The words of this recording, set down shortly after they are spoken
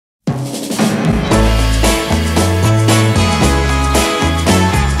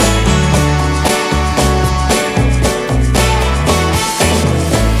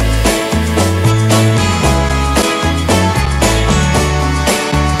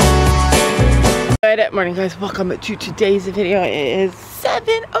Good morning, guys. Welcome to today's video. It is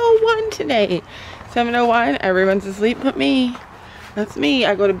 7:01 today. 7:01. Everyone's asleep but me. That's me.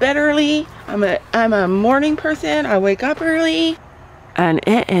 I go to bed early. I'm a morning person. I wake up early. And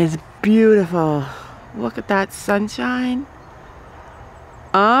it is beautiful. Look at that sunshine.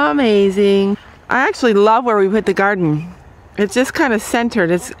 Amazing. I actually love where we put the garden. It's just kind of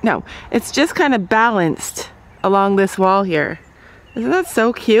centered. It's just kind of balanced along this wall here. Isn't that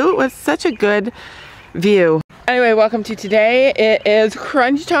so cute? It's such a good view. Anyway, welcome to today. It is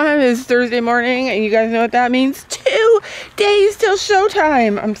crunch time. It's Thursday morning, and you guys know what that means. 2 days till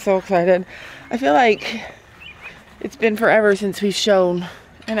showtime. I'm so excited. I feel like it's been forever since we've shown,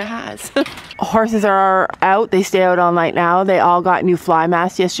 and it has. Horses are out. They stay out all night now. They all got new fly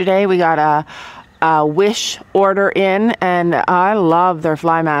masks yesterday. We got a Wish order in, and I love their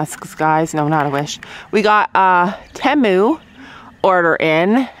fly masks, guys. No, not a Wish. We got a Temu order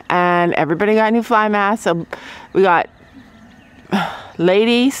in, and everybody got new fly masks. So we got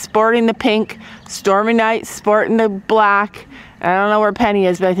Lady sporting the pink, Stormy Night sporting the black. I don't know where Penny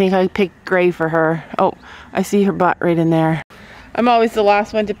is, but I think I picked gray for her. Oh, I see her butt right in there. I'm always the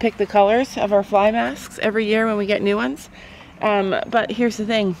last one to pick the colors of our fly masks every year when we get new ones. But here's the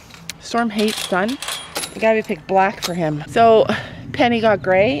thing. Storm hates sun. I gotta pick black for him. So Penny got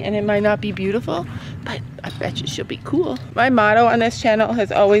gray, and it might not be beautiful, but I bet you she'll be cool. My motto on this channel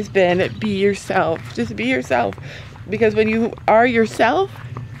has always been, be yourself. Just be yourself. Because when you are yourself,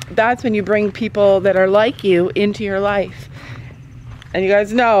 that's when you bring people that are like you into your life. And you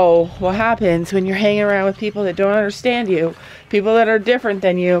guys know what happens when you're hanging around with people that don't understand you, people that are different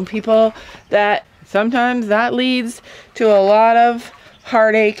than you, people that sometimes that leads to a lot of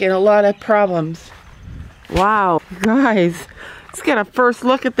heartache and a lot of problems. Wow, guys, let's get a first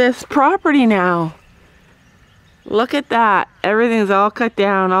look at this property now. Look at that. Everything's all cut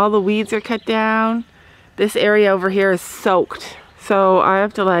down. All the weeds are cut down. This area over here is soaked. So I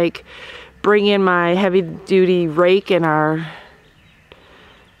have to like bring in my heavy duty rake in our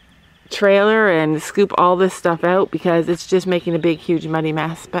trailer and scoop all this stuff out because it's just making a big huge muddy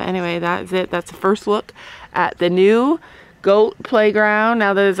mess. But anyway, that's it. That's the first look at the new goat playground.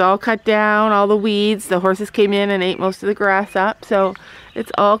 Now that it's all cut down, all the weeds, the horses came in and ate most of the grass up, so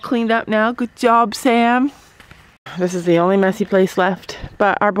it's all cleaned up now. Good job, Sam. This is the only messy place left,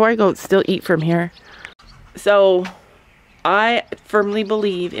 but our boy goats still eat from here. So I firmly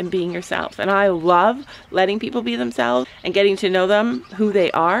believe in being yourself, and I love letting people be themselves and getting to know them, who they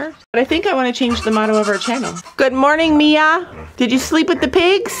are. But I think I want to change the motto of our channel. Good morning, Mia. Did you sleep with the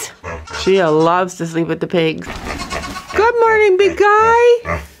pigs? She loves to sleep with the pigs. Good morning, big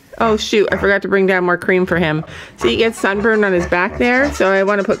guy. Oh shoot, I forgot to bring down more cream for him. So he gets sunburned on his back there, so I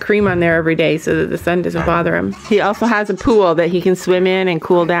want to put cream on there every day so that the sun doesn't bother him. He also has a pool that he can swim in and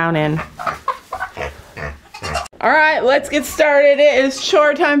cool down in. All right, let's get started. It is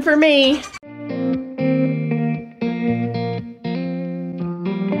chore time for me.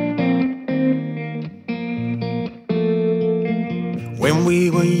 When we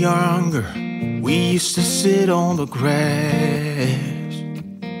were younger, we used to sit on the grass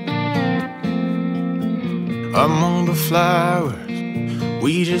among the flowers.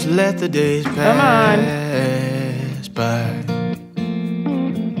 We just let the days pass by.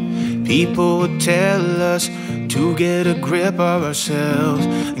 People would tell us to get a grip of ourselves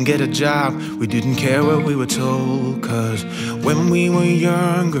and get a job. We didn't care what we were told, 'cause when we were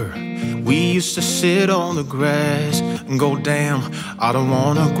younger, we used to sit on the grass and go, damn, I don't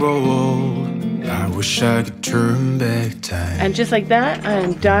wanna grow old. I wish I could turn back time. And just like that,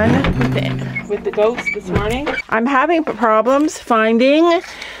 I'm done with the goats this morning. I'm having problems finding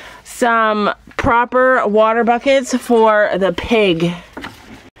some proper water buckets for the pig.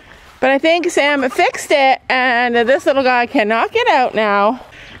 But I think Sam fixed it, and this little guy cannot get out now.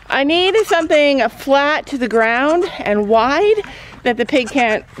 I need something flat to the ground and wide that the pig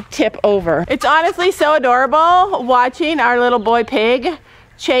can't tip over. It's honestly so adorable watching our little boy pig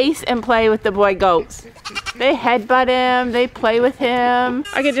chase and play with the boy goats. They headbutt him, they play with him.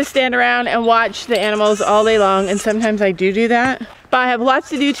 I could just stand around and watch the animals all day long, and sometimes I do that. But I have lots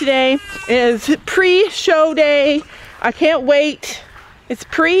to do today. It is pre-show day. I can't wait. It's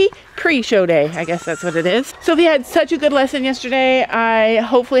pre-show day, I guess that's what it is. Sophie had such a good lesson yesterday. I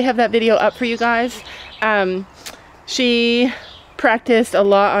hopefully have that video up for you guys. She practiced a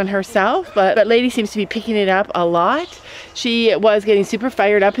lot on herself, but Lady seems to be picking it up a lot. She was getting super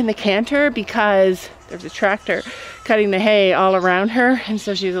fired up in the canter because there's a tractor cutting the hay all around her, and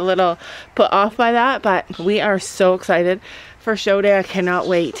so she's a little put off by that, but we are so excited for show day. I cannot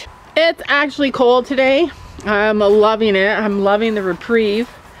wait. It's actually cold today. I'm loving it. I'm loving the reprieve.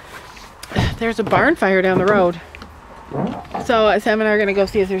 There's a barn fire down the road. So Sam and I are gonna go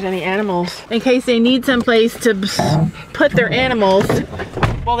see if there's any animals in case they need some place to put their animals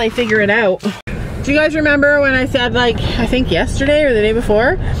while they figure it out. Do you guys remember when I said, like, I think yesterday or the day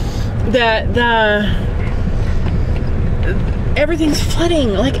before, that everything's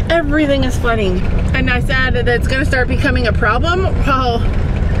flooding, like everything is flooding, and I said that it's gonna start becoming a problem? Well,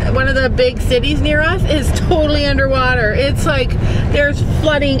 one of the big cities near us is totally underwater. It's like there's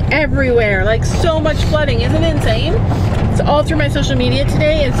flooding everywhere, like so much flooding. Isn't it insane? It's all through my social media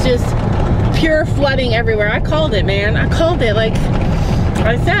today. It's just pure flooding everywhere. I called it, man. I called it. Like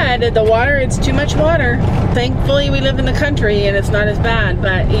I said, the water, it's too much water. Thankfully we live in the country and it's not as bad,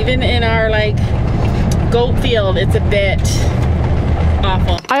 but even in our like goat field, it's a bit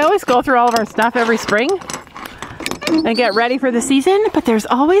awful. I always go through all of our stuff every spring and get ready for the season, but there's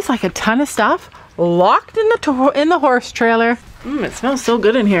always like a ton of stuff locked in the horse trailer. It smells so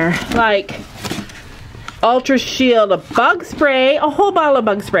good in here. Like Ultra Shield, a bug spray, a whole bottle of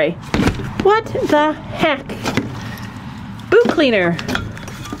bug spray. What the heck? Boot cleaner.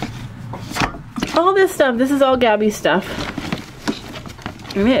 All this stuff, this is all Gabby's stuff.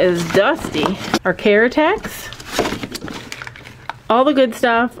 And it is dusty. Our Care-Tex. All the good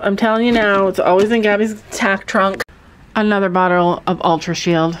stuff. I'm telling you now, it's always in Gabby's tack trunk. Another bottle of Ultra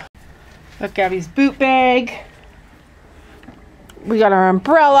Shield. Got Gabby's boot bag. We got our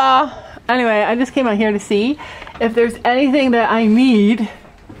umbrella. Anyway, I just came out here to see if there's anything that I need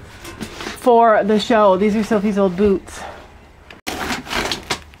for the show. These are Sophie's old boots.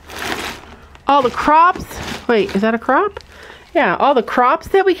 All the crops. Wait, is that a crop? Yeah, all the crops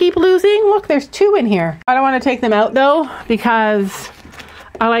that we keep losing. Look, there's 2 in here. I don't want to take them out though, because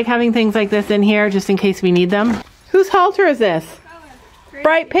I like having things like this in here just in case we need them. Whose halter is this?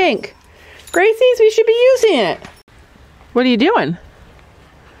 Bright pink. Gracie's, we should be using it. What are you doing?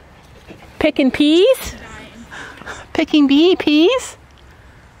 Picking peas? Picking peas?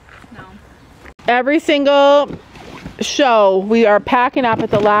 No. Every single show, we are packing up at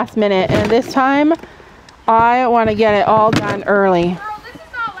the last minute, and this time, I want to get it all done early. Girl, this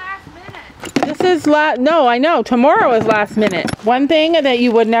is not last minute. This is no, I know. Tomorrow is last minute. One thing that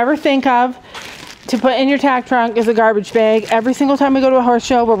you would never think of to put in your tack trunk is a garbage bag. Every single time we go to a horse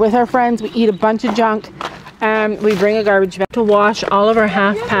show, we're with our friends, we eat a bunch of junk, and we bring a garbage bag to wash all of our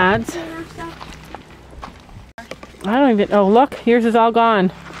half pads. I don't even, oh look, yours is all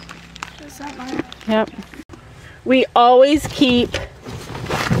gone. Is that mine? Yep. We always keep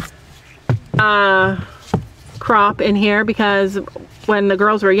crop in here because when the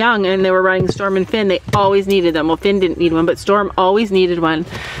girls were young and they were riding Storm and Finn, they always needed them. Well, Finn didn't need one, but Storm always needed one.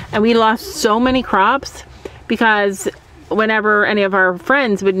 And we lost so many crops because whenever any of our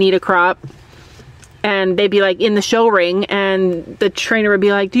friends would need a crop, and they'd be like in the show ring, and the trainer would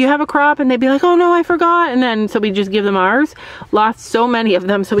be like, do you have a crop? And they'd be like, oh no, I forgot. And then, so we just give them ours. Lost so many of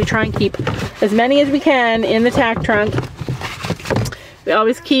them, so we try and keep as many as we can in the tack trunk. We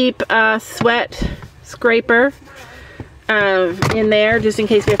always keep a sweat scraper in there, just in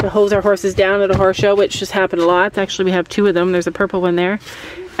case we have to hose our horses down at a horse show, which just happened a lot. Actually, we have 2 of them. There's a purple one there.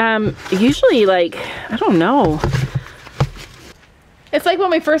 Usually, like, I don't know. It's like when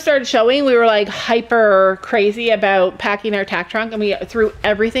we first started showing, we were like hyper crazy about packing our tack trunk, and we threw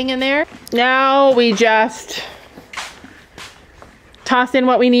everything in there. Now we just toss in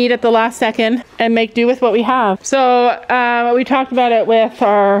what we need at the last second and make do with what we have. So we talked about it with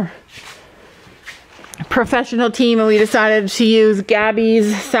our professional team, and we decided to use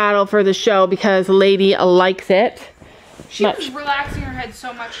Gabby's saddle for the show because Lady likes it. She was relaxing her head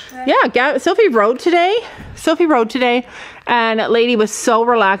so much today. Yeah, Sophie rode today, and Lady was so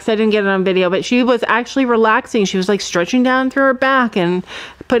relaxed. I didn't get it on video, but she was actually relaxing. She was like stretching down through her back and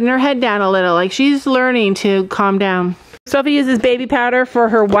putting her head down a little. Like she's learning to calm down. Sophie uses baby powder for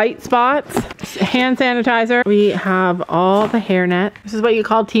her white spots. Hand sanitizer. We have all the hairnet. This is what you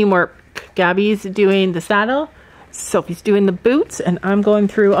call teamwork. Gabby's doing the saddle, Sophie's doing the boots, and I'm going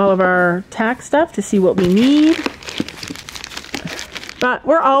through all of our tack stuff to see what we need. But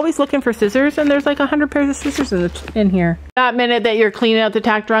we're always looking for scissors, and there's like 100 pairs of scissors in here. That minute that you're cleaning out the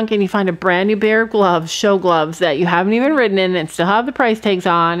tack trunk and you find a brand new pair of gloves, show gloves that you haven't even ridden in and still have the price tags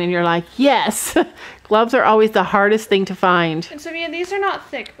on, and you're like, yes! Gloves are always the hardest thing to find. And Sophia, these are not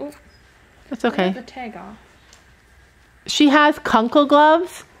thick. Ooh. That's okay. The tag off. She has Kunkel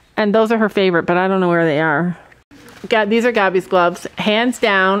gloves, and those are her favorite, but I don't know where they are. These are Gabby's gloves. Hands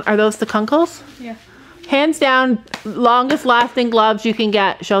down, are those the Kunkels? Yeah. Hands down, longest lasting gloves you can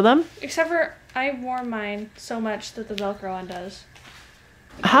get. Show them. Except for, I wore mine so much that the Velcro undoes.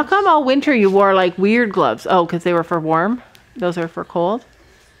 How come all winter you wore like weird gloves? Oh, because they were for warm? Those are for cold?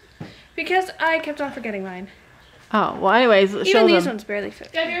 Because I kept on forgetting mine. Oh, well anyways, show Even these them. ones barely fit.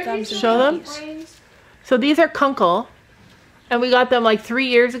 Show them. So these are Kunkel. And we got them like 3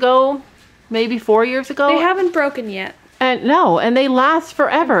 years ago, maybe 4 years ago. They haven't broken yet. And no, and they last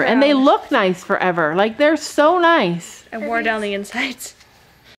forever. And they look nice forever. Like they're so nice. I wore down the insides.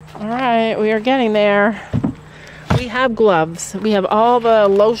 All right, we are getting there. We have gloves. We have all the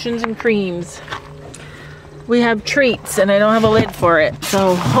lotions and creams. We have treats, and I don't have a lid for it,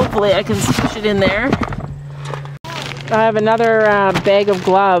 so hopefully I can squish it in there. I have another bag of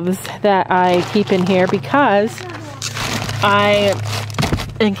gloves that I keep in here because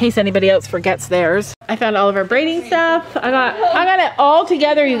in case anybody else forgets theirs. I found all of our braiding stuff. I got it all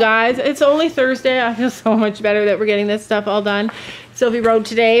together, you guys. It's only Thursday. I feel so much better that we're getting this stuff all done. Sophie rode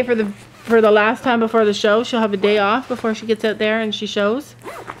today for the last time before the show. She'll have a day off before she gets out there and she shows.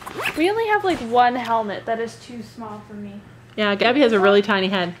 We only have like one helmet that is too small for me. Yeah, Gabby has a really tiny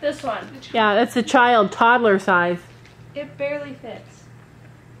head. This one. Yeah, that's a child, toddler size. It barely fits.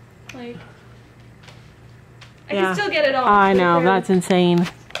 Like, I Yeah. can still get it on. I know, that's insane.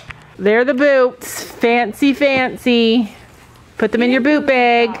 They're the boots. Fancy, fancy. Put them in your boot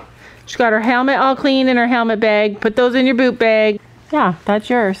bag. She's got her helmet all clean in her helmet bag. Put those in your boot bag. Yeah, that's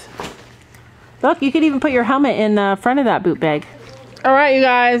yours. Look, you could even put your helmet in the front of that boot bag. All right, you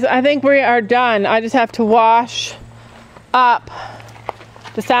guys, I think we are done. I just have to wash up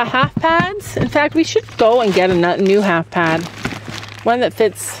the half pads. In fact, we should go and get a new half pad. One that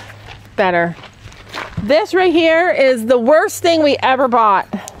fits better. This right here is the worst thing we ever bought.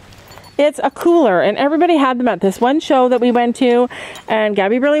 It's a cooler, and everybody had them at this one show that we went to, and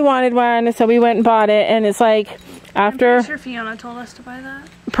Gabby really wanted one, so we went and bought it, and it's like after... I'm pretty sure Fiona told us to buy that.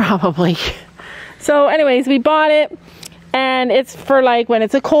 Probably. So anyways, we bought it, and it's for like when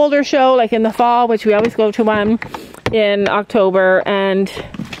it's a colder show, like in the fall, which we always go to one in October, and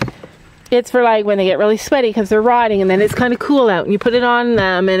it's for like when they get really sweaty because they're riding, and then it's kind of cool out, and you put it on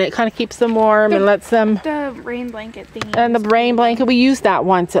them, and it kind of keeps them warm and lets them... The rain blanket thing. And the rain blanket, we used that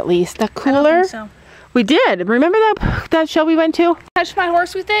once at least. The cooler? I don't think so. We did. Remember that show we went to? Touched my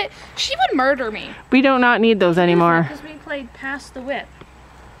horse with it, she would murder me. We do not need those anymore. Because we played past the whip.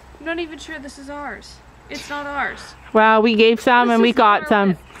 I'm not even sure this is ours. It's not ours. Well, we gave some and we got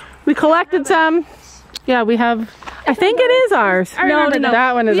some. We collected some. Yeah, we have. I think it is ours. No,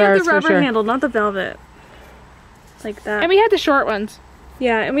 that one is ours for sure. We have the rubber handle, not the velvet. Like that. And we had the short ones.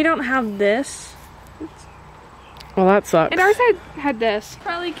 Yeah, and we don't have this. Well, that sucks. And ours had this.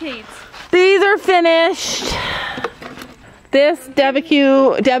 Probably Kate's. These are finished. This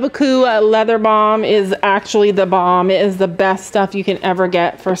Debaku leather balm is actually the bomb. It is the best stuff you can ever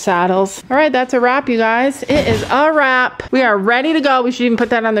get for saddles. All right, that's a wrap, you guys. It is a wrap. We are ready to go. We should even put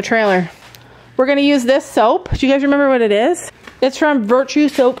that on the trailer. We're gonna use this soap. Do you guys remember what it is? It's from Virtue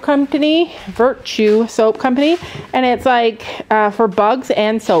Soap Company. And it's like for bugs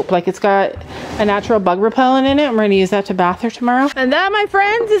and soap. Like it's got a natural bug repellent in it. I'm gonna use that to bath her tomorrow. And that, my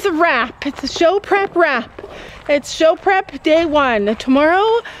friends, is a wrap. It's a show prep wrap. It's show prep day 1.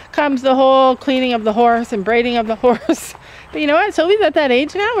 Tomorrow comes the whole cleaning of the horse and braiding of the horse. But you know what? Sophie's at that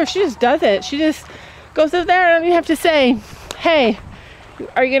age now where she just does it. She just goes up there and I don't even have to say, hey,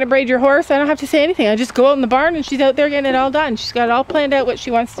 are you gonna braid your horse? I don't have to say anything. I just go out in the barn and she's out there getting it all done. She's got it all planned out what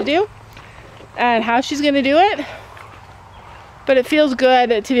she wants to do and how she's gonna do it. But it feels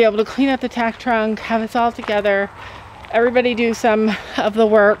good to be able to clean up the tack trunk, have it all together, everybody do some of the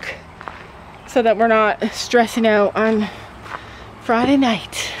work so that we're not stressing out on Friday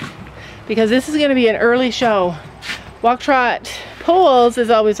night. Because this is gonna be an early show. Walk trot poles is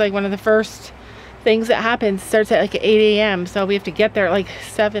always like one of the first things that happens. It starts at like 8 a.m. So we have to get there at like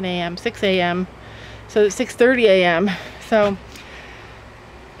 7 a.m., 6 a.m. So it's 6:30 a.m. So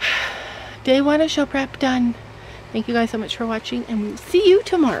day 1 of show prep done. Thank you guys so much for watching and we'll see you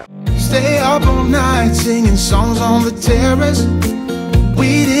tomorrow. Stay up all night singing songs on the terrace.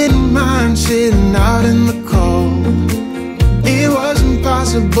 We didn't mind sitting out in the cold. It was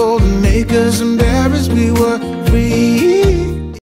impossible to make us embarrassed. We were free.